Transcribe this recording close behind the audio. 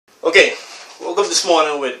Okay, woke up this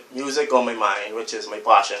morning with music on my mind, which is my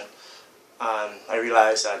passion, and I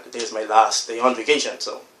realized that today is my last day on vacation,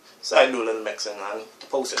 so decided to do a little mixing and to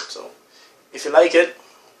post it. So if you like it,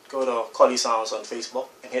 go to Collie Sounds on Facebook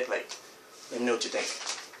and hit like. Let me know what you think.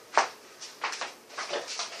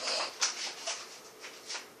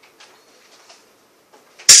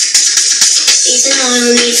 Easy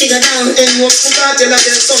oil, need figure down, then walk the garden like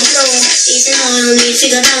there's some flow. Easy oil, need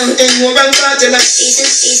figure down, then walk around garden like easy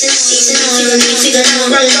oil, need figure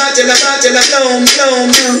down, around garden like flow. No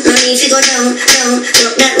need figure down,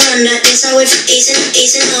 drop that run, that is how it easy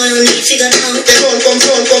oil, need figure down. Then come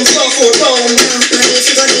flow, no need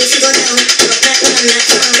figure down, drop that run, that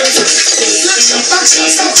flow.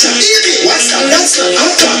 Stop, easy, what's up, that's not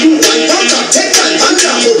after. One pump up, take time, pump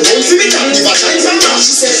up, hold on for me down, give a time from now.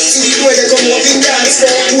 She said, see the way they come up in dance,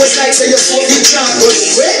 do a slide, say you're smoking crack. But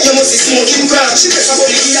wait, you must be smoking crack. She said, I'm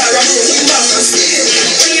going to be here, I'm smoking back and still.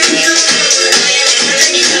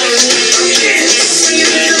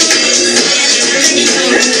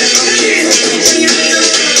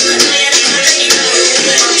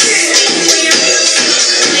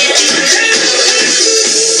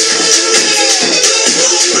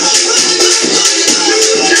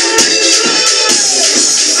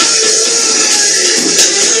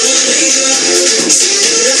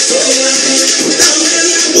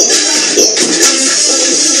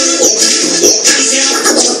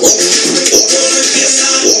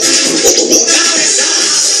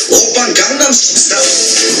 Gangnam Style.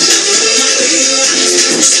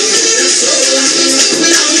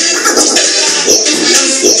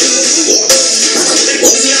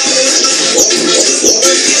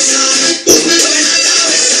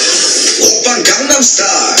 Gangnam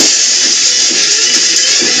Style.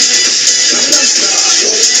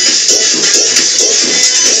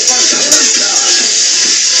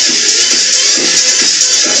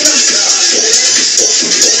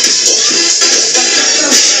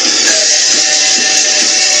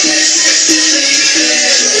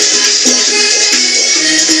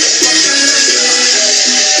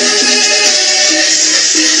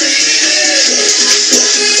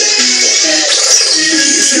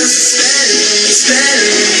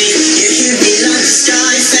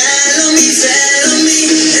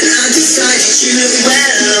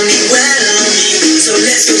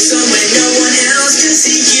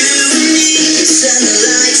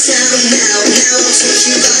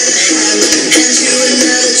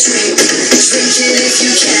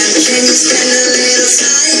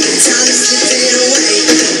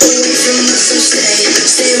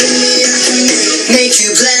 Make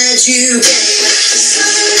you glad you came. The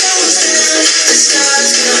sun goes down, the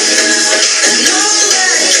stars come out, and all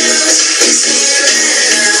that counts is here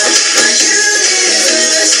and now. My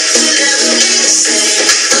universe will never be the same.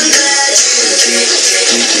 I'm glad you came.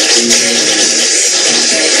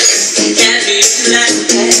 Happy like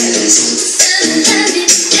this. So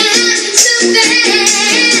bad.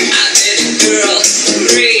 I met a girl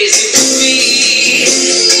crazy for me.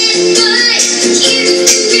 But you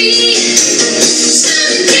and me.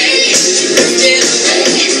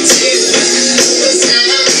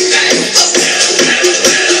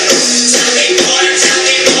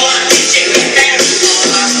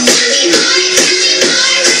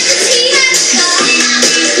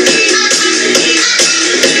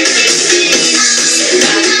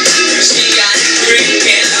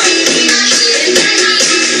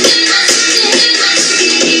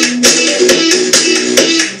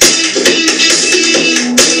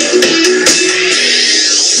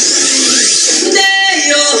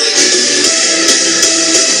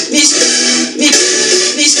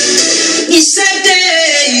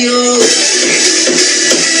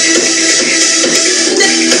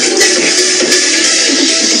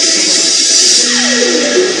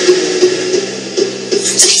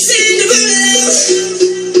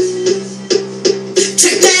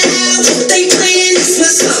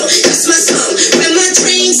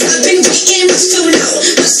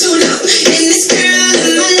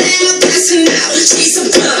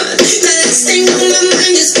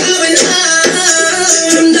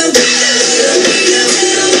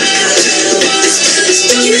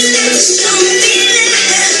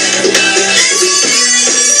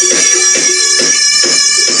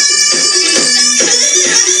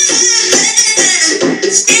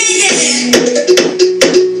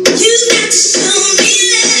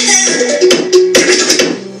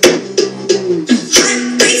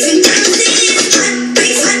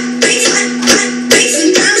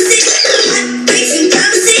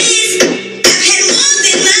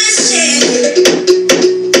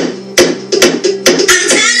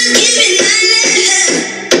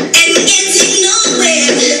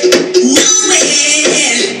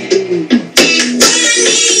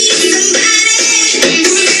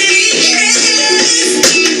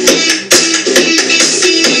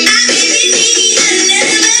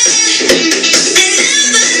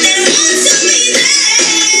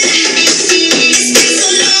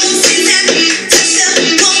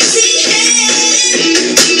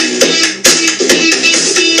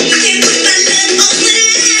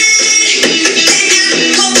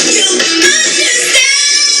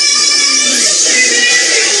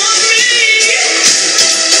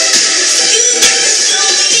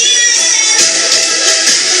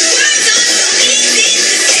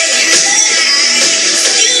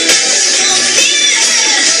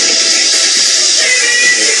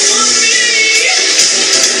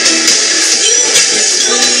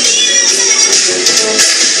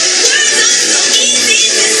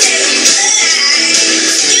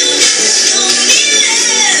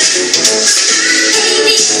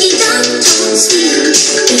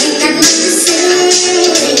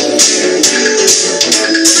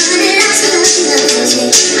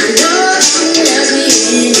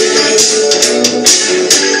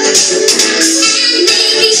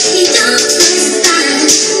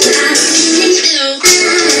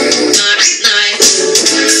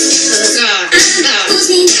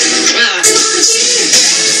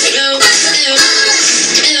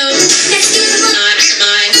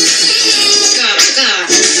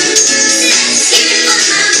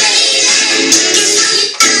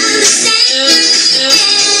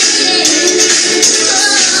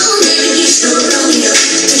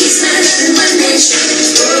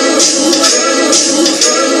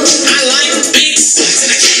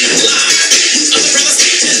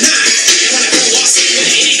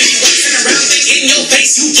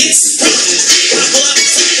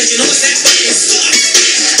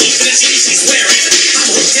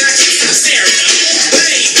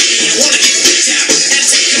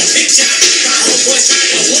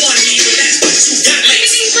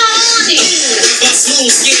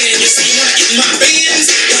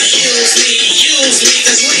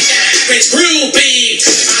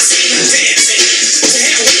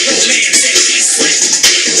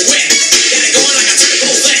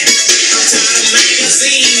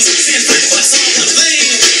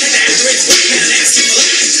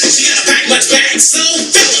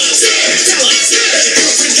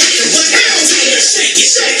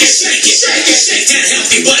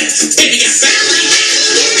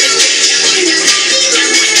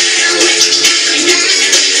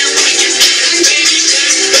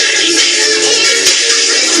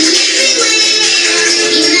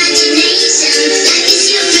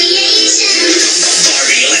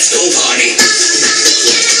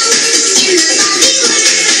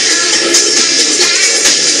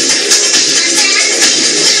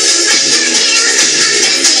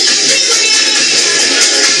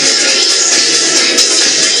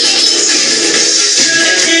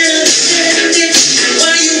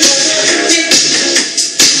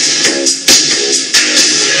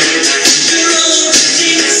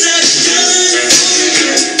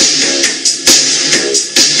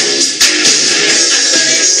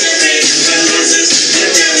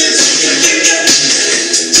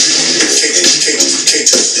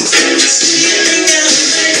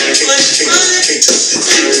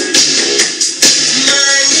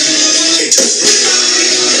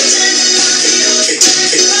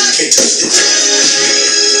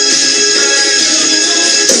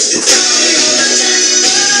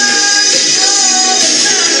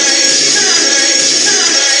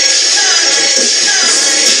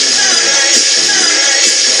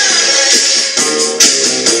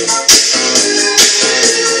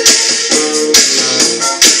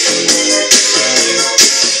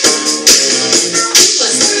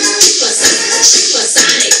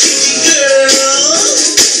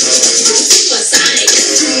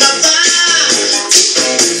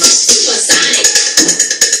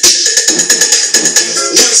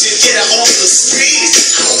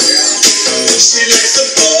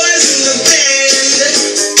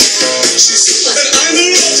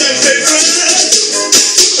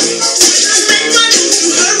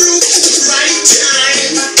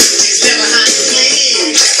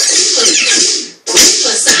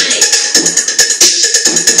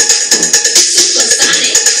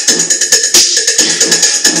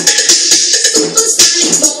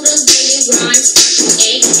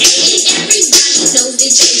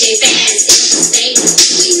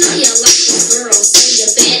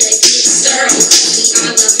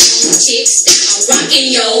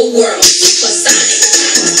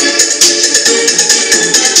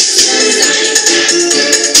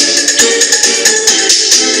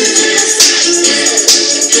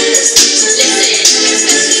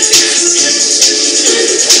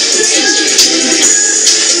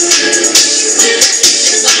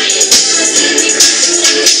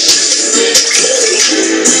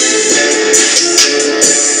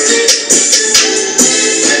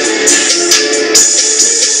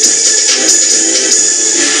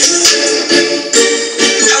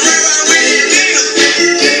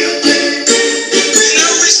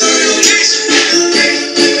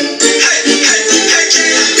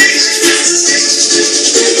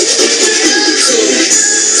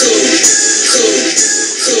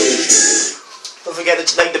 Don't forget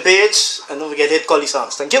to like the page and don't forget to hit Collie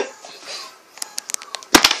songs. Thank you.